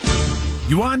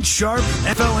You want sharp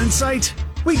NFL insight?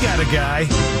 We got a guy.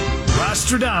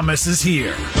 Rostradamus is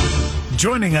here.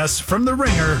 Joining us from The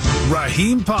Ringer,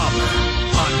 Raheem Palmer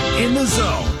on In the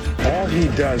Zone. All he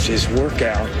does is work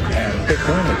out and pick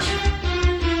winners.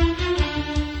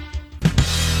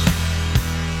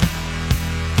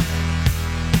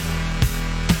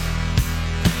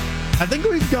 I think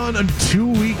we've gone on 2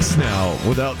 weeks now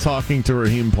without talking to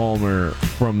Raheem Palmer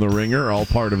from The Ringer, all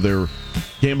part of their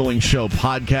Gambling Show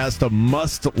podcast, a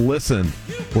must-listen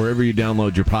wherever you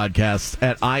download your podcasts,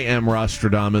 at I Am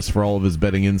Rostradamus for all of his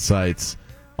betting insights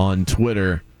on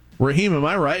Twitter. Raheem, am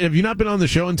I right? Have you not been on the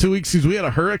show in 2 weeks? Because we had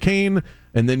a hurricane,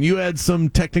 and then you had some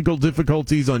technical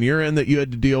difficulties on your end that you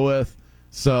had to deal with.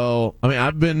 So, I mean,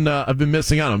 I've been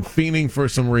missing out. I'm fiending for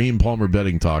some Raheem Palmer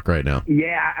betting talk right now.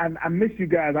 Yeah, I miss you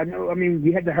guys. I know. I mean,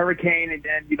 we had the hurricane, and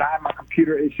then I had my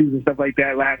computer issues and stuff like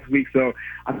that last week. So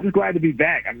I'm just glad to be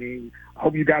back. I mean, I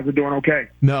hope you guys are doing okay.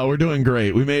 No, we're doing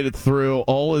great. We made it through.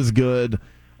 All is good.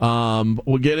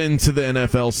 We'll get into the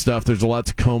NFL stuff. There's a lot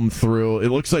to comb through. It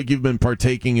looks like you've been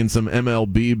partaking in some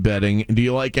MLB betting. Do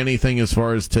you like anything as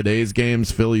far as today's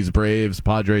games? Phillies, Braves,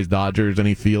 Padres, Dodgers.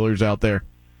 Any feelers out there?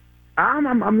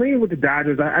 I'm leaning with the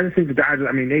Dodgers. I just think the Dodgers,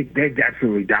 I mean, they've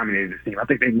absolutely dominated this team. I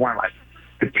think they've won like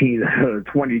 15 or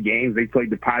 20 games. They played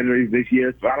the Padres this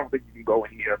year, so I don't think you can go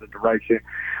any other direction.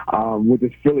 With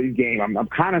this Phillies game, I'm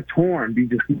kind of torn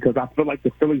just because I feel like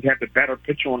the Phillies have the better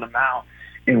pitcher on the mound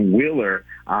in Wheeler.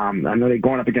 I know they're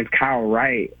going up against Kyle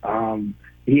Wright.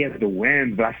 He has the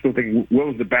wins, but I still think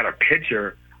Wheeler's the better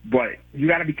pitcher. But you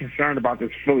got to be concerned about this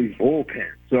Phillies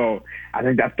bullpen. So I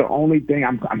think that's the only thing.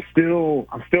 I'm still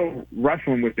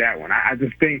wrestling with that one. I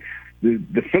just think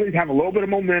the Phillies have a little bit of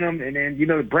momentum, and then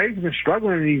the Braves have been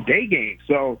struggling in these day games.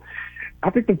 So I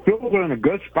think the Phillies are in a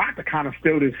good spot to kind of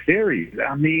steal this series.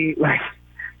 I mean, like,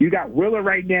 you got Wheeler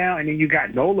right now, and then you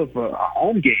got Nola for a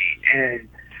home game, and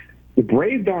the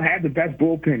Braves don't have the best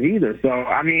bullpen either. So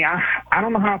I mean, I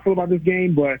don't know how I feel about this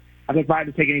game, but I think if I had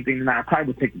to take anything tonight, I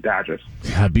probably would take the Dodgers.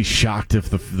 I'd be shocked if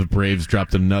the Braves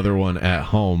dropped another one at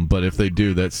home, but if they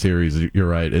do, that series, you're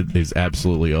right, it is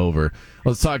absolutely over.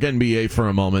 Let's talk NBA for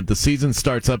a moment. The season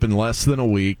starts up in less than a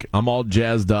week. I'm all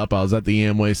jazzed up. I was at the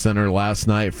Amway Center last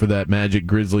night for that Magic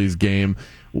Grizzlies game.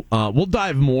 We'll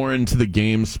dive more into the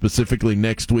game specifically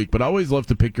next week, but I always love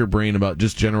to pick your brain about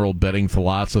just general betting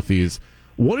philosophies.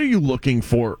 What are you looking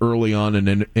for early on in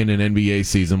an NBA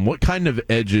season? What kind of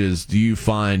edges do you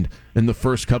find in the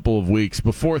first couple of weeks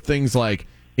before things like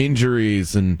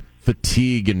injuries and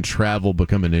fatigue and travel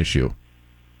become an issue?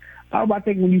 I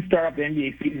think when you start up the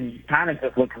NBA season, you kind of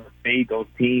just looking to fade those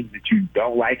teams that you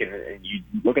don't like, and you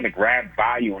looking to grab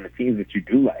value on the teams that you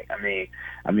do like. I mean,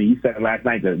 you said it last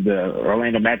night, the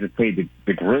Orlando Magic played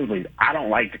the Grizzlies. I don't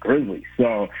like the Grizzlies,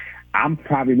 so I'm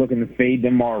probably looking to fade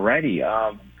them already.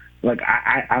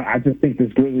 I just think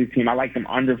this Grizzlies team, I like them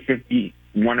under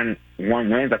 51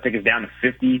 wins. I think it's down to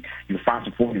 50. You can find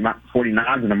some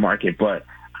 49s in the market, but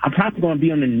I'm probably going to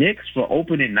be on the Knicks for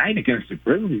opening night against the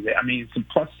Grizzlies. I mean, some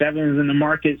plus sevens in the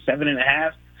market,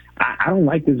 7.5. I don't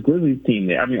like this Grizzlies team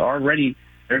there. I mean, already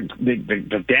they're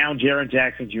down Jaren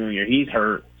Jackson Jr. He's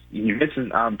hurt. You're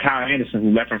missing Kyle Anderson, who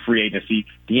left from free agency.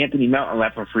 DeAnthony Melton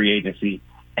left from free agency.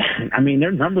 I mean,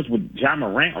 their numbers with John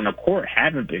Morant on the court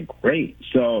haven't been great.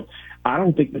 So I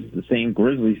don't think this is the same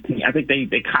Grizzlies team. I think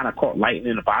they kind of caught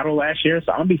lightning in a bottle last year,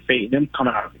 so I'm going to be fading them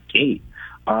coming out of the gate.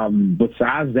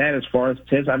 Besides that, as far as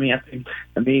tips, I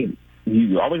mean,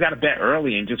 you always got to bet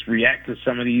early and just react to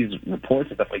some of these reports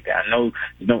and stuff like that. I know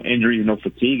there's no injuries, no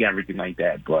fatigue, everything like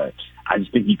that, but I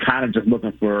just think you kind of just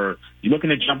looking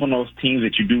to jump on those teams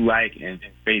that you do like and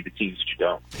fade the teams that you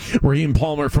don't. Raheem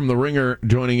Palmer from The Ringer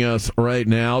joining us right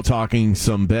now, talking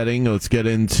some betting. Let's get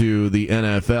into the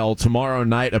NFL. Tomorrow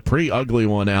night, a pretty ugly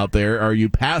one out there. Are you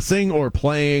passing or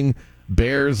playing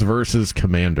Bears versus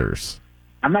Commanders?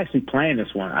 I'm actually playing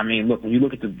this one. I mean, look, when you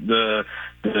look at the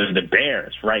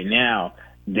Bears right now,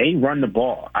 they run the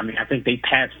ball. I mean, I think they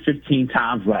passed 15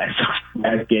 times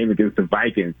last game against the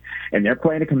Vikings, and they're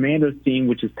playing a Commanders team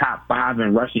which is top 5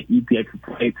 in rushing EPA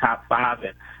play, top 5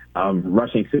 in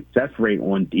rushing success rate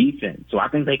on defense. So I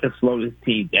think they can slow this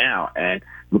team down. And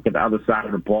look at the other side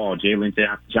of the ball. Jalen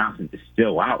Johnson is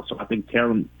still out, so I think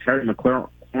Terry McLaurin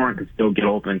can still get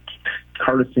open.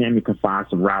 Curtis Samuel can find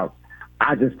some routes.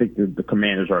 I just think the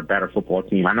Commanders are a better football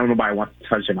team. I know nobody wants to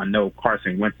touch them. I know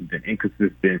Carson Wentz has been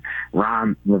inconsistent.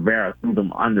 Ron Rivera threw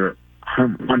them under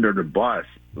the bus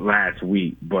last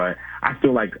week, but I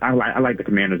feel like I like the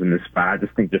Commanders in this spot. I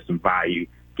just think there's some value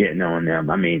getting on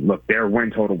them. I mean, look, their win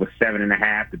total was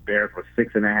 7.5. The Bears were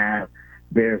 6.5.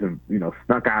 Bears have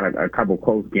snuck out a couple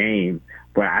close games,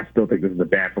 but I still think this is a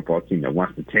bad football team that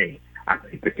wants to take. I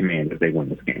think the Commanders, they win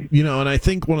this game. You know, and I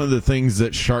think one of the things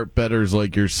that sharp bettors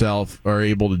like yourself are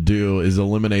able to do is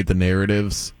eliminate the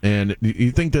narratives. And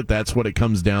you think that that's what it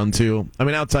comes down to? I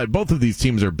mean, outside, both of these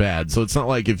teams are bad, so it's not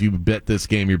like if you bet this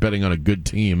game, you're betting on a good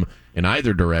team in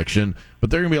either direction. But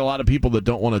there are going to be a lot of people that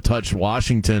don't want to touch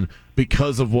Washington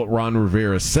because of what Ron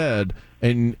Rivera said.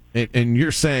 And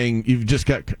you're saying you've just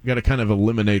got to kind of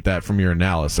eliminate that from your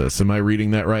analysis. Am I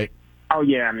reading that right? Oh,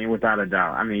 yeah, I mean, without a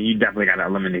doubt. I mean, you definitely got to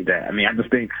eliminate that. I mean, I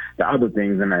just think the other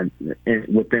things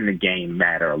within the game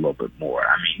matter a little bit more.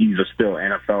 I mean, these are still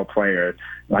NFL players.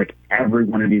 Like, every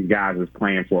one of these guys is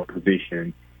playing for a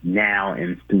position now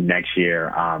and through next year.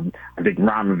 I think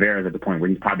Ron Rivera's at the point where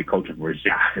he's probably coaching for his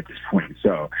job at this point.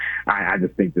 So I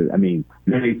just think that, I mean,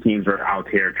 none of these teams are out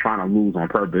here trying to lose on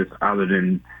purpose other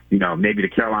than, you know, maybe the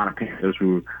Carolina Panthers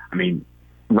who, I mean,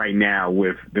 right now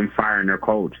with them firing their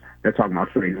coach, they're talking about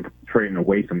trading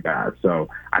away some guys. So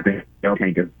I think they'll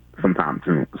take it sometime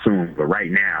soon. But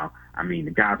right now, I mean,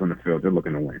 the guys on the field, they're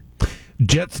looking to win.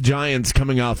 Jets-Giants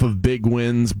coming off of big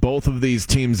wins. Both of these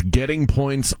teams getting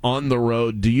points on the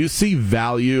road. Do you see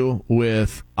value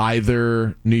with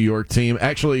either New York team?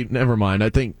 Actually, never mind. I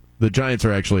think the Giants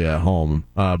are actually at home,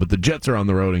 but the Jets are on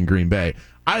the road in Green Bay.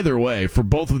 Either way, for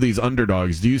both of these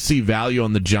underdogs, do you see value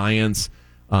on the Giants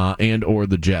and or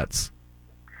the Jets?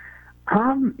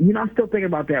 You know, I'm still thinking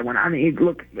about that one. I mean,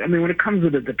 look, I mean, when it comes to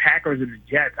the Packers and the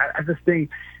Jets, I just think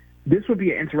this would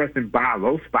be an interesting buy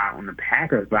low spot on the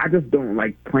Packers, but I just don't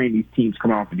like playing these teams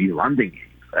coming off of these London games.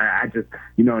 I just,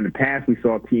 you know, in the past we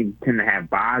saw teams tend to have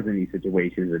buys in these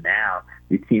situations, and now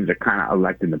these teams are kind of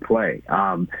electing to play.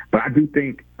 But I do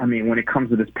think, I mean, when it comes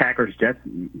to this Packers-Jets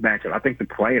matchup, I think the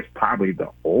play is probably the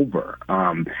over.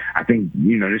 I think,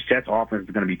 you know, this Jets offense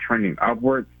is going to be trending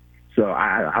upwards, so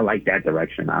I like that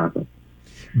direction, honestly.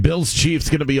 Bills-Chiefs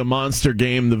going to be a monster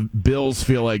game. The Bills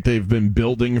feel like they've been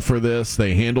building for this.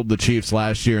 They handled the Chiefs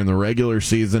last year in the regular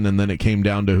season, and then it came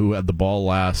down to who had the ball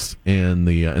last in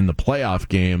the playoff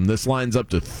game. This lines up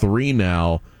to 3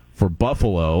 now for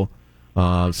Buffalo.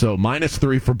 So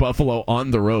 -3 for Buffalo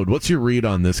on the road. What's your read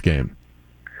on this game?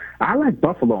 I like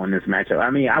Buffalo in this matchup.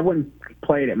 I mean, I wouldn't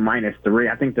play it at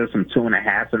 -3. I think there's some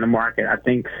 2.5s in the market. I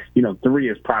think, you know, 3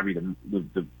 is probably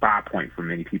the buy point for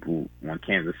many people on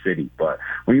Kansas City. But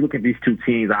when you look at these two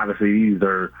teams, obviously these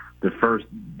are the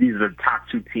top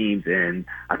 2 teams in,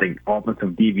 I think,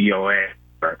 offensive DVOA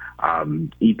or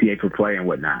EPA per play and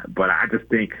whatnot. But I just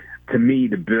think, to me,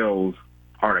 the Bills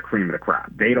are the cream of the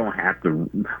crop. They don't have to,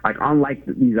 like, unlike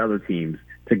these other teams,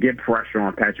 to get pressure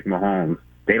on Patrick Mahomes,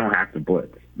 they don't have to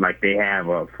blitz. Like, they have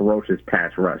a ferocious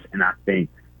pass rush, and I think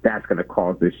that's going to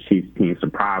cause this Chiefs team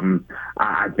some problems.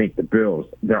 I think the Bills,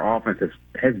 their offense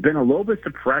has been a little bit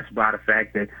suppressed by the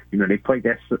fact that, you know, they played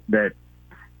that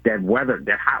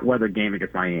hot weather game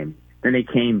against Miami. Then they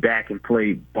came back and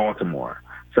played Baltimore.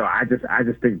 So I just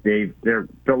think they're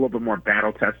a little bit more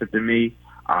battle tested than me.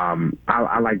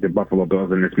 I like the Buffalo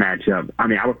Bills in this matchup. I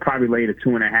mean, I would probably lay the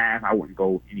 2.5. I wouldn't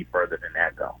go any further than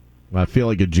that, though. I feel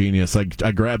like a genius. I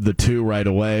grabbed the 2 right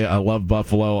away. I love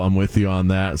Buffalo. I'm with you on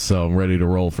that, so I'm ready to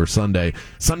roll for Sunday.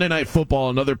 Sunday Night Football,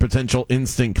 another potential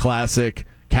instant classic,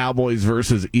 Cowboys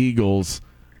versus Eagles.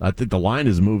 I think the line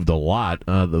has moved a lot.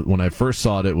 When I first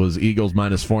saw it, it was Eagles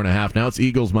 -4.5. Now it's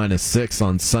Eagles -6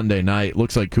 on Sunday night.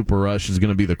 Looks like Cooper Rush is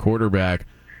going to be the quarterback.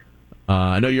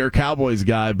 I know you're a Cowboys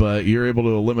guy, but you're able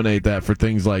to eliminate that for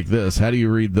things like this. How do you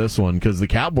read this one? Because the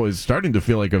Cowboys starting to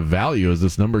feel like a value as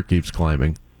this number keeps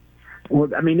climbing. Well,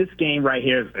 I mean, this game right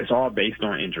here is all based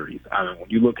on injuries. I mean, when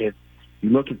you look at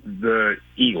the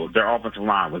Eagles, their offensive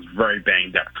line was very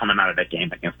banged up coming out of that game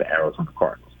against the Arizona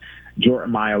Cardinals.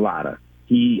 Jordan Mailata,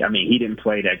 he didn't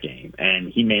play that game, and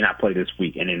he may not play this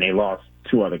week. And then they lost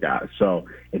 2 other guys. So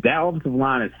if that offensive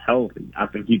line is healthy, I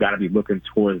think you got to be looking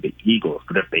towards the Eagles.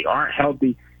 But if they aren't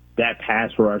healthy, that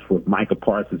pass rush with Micah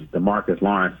Parsons, DeMarcus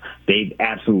Lawrence, they've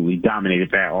absolutely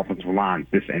dominated that offensive line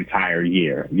this entire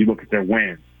year. You look at their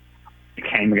wins. It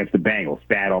came against the Bengals,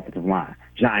 bad offensive line.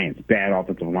 Giants, bad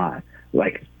offensive line.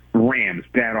 Like Rams,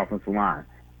 bad offensive line.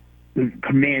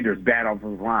 Commanders, bad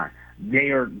offensive line.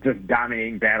 They are just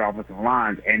dominating bad offensive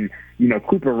lines. And, you know,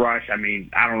 Cooper Rush, I mean,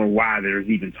 I don't know why there's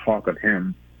even talk of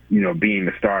him, you know, being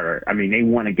the starter. I mean, they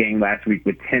won a game last week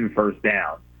with 10 first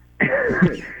downs.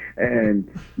 And,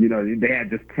 you know, they had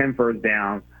just 10 first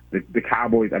downs. The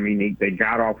Cowboys, I mean, they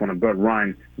got off on a good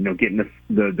run, you know, getting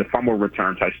the fumble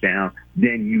return touchdown.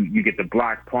 Then you get the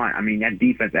block punt. I mean, that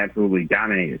defense absolutely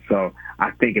dominated. So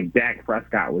I think if Dak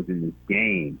Prescott was in this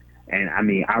game, and I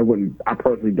mean, I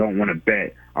personally don't want to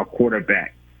bet a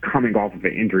quarterback coming off of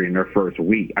an injury in their first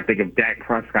week. I think if Dak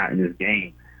Prescott was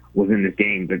in this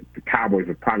game, the Cowboys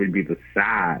would probably be the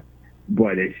side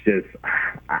but it's just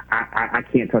I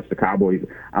can't touch the Cowboys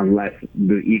unless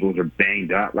the Eagles are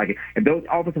banged up. Like if those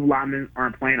offensive linemen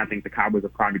aren't playing, I think the Cowboys will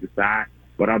probably decide.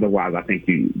 But otherwise, I think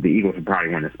the Eagles will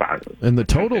probably win the spot. And the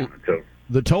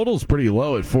total's pretty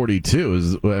low at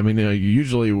 42.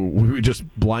 Usually we just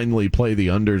blindly play the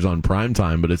unders on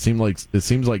primetime, but it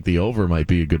seems like the over might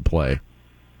be a good play.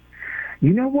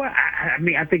 You know what?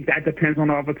 I think that depends on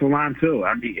the offensive line too.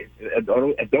 I mean,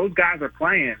 if those guys are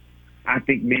playing, I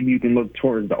think maybe you can look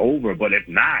towards the over. But if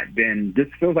not, then this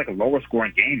feels like a lower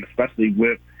scoring game, especially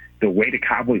with the way the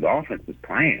Cowboys offense is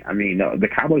playing. I mean, the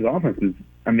Cowboys offense is,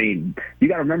 you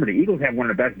got to remember the Eagles have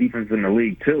one of the best defenses in the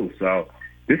league too. So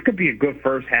this could be a good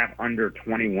first half under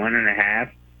 21.5.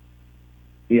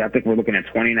 Yeah, I think we're looking at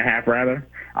 20.5 rather.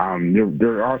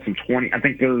 There are some 20. I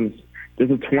think there's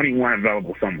a 21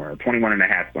 available somewhere,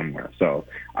 21.5 somewhere. So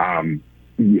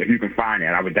if you can find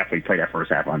that, I would definitely play that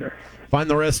first half under. Find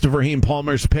the rest of Raheem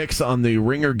Palmer's picks on the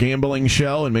Ringer Gambling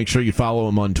Show, and make sure you follow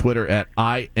him on Twitter at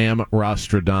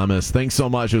 @IamRostradamus. Thanks so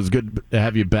much. It was good to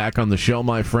have you back on the show,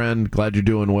 my friend. Glad you're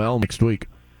doing well next week.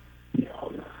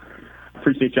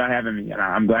 Appreciate y'all having me, and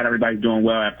I'm glad everybody's doing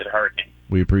well after the hurricane.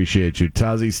 We appreciate you.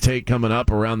 Tazi's Take coming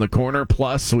up around the corner.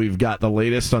 Plus, we've got the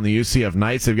latest on the UCF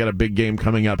Knights. They've got a big game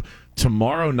coming up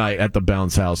tomorrow night at the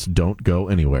Bounce House. Don't go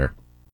anywhere.